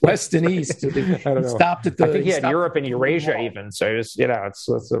 right. West and East. I don't know. Stopped at the. I think he had Europe and Eurasia even. So it's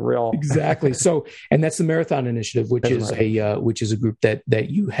a real exactly. So, and that's the Marathon Initiative, which is a group that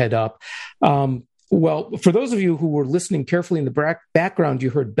you head up. Well, for those of you who were listening carefully in the background, you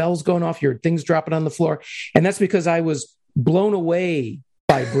heard bells going off, you heard things dropping on the floor. And that's because I was blown away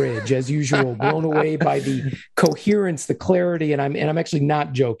by Bridge, as usual, blown away by the coherence, the clarity. And I'm actually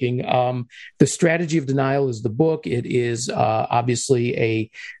not joking. The Strategy of Denial is the book. It is obviously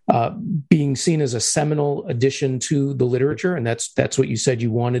being seen as a seminal addition to the literature. And that's what you said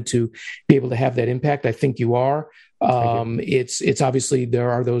you wanted to be able to have that impact. I think you are. It's obviously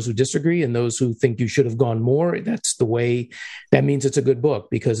there are those who disagree and those who think you should have gone more. That's the way. That means it's a good book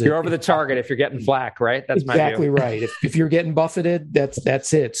because you're over the target if you're getting flack, right? That's exactly right. If you're getting buffeted,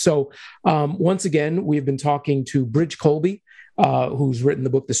 that's it. So once again, we've been talking to Bridge Colby, who's written the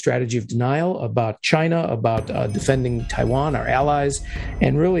book, The Strategy of Denial, about China, about defending Taiwan, our allies,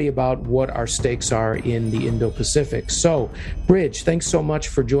 and really about what our stakes are in the Indo-Pacific. So, Bridge, thanks so much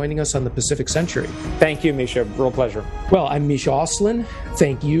for joining us on the Pacific Century. Thank you, Misha. Real pleasure. Well, I'm Misha Oslin.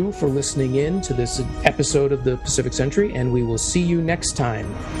 Thank you for listening in to this episode of the Pacific Century, and we will see you next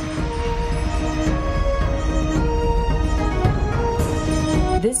time.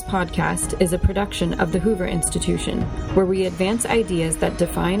 This podcast is a production of the Hoover Institution, where we advance ideas that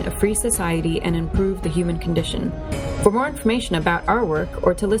define a free society and improve the human condition. For more information about our work,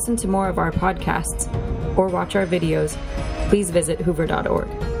 or to listen to more of our podcasts, or watch our videos, please visit hoover.org.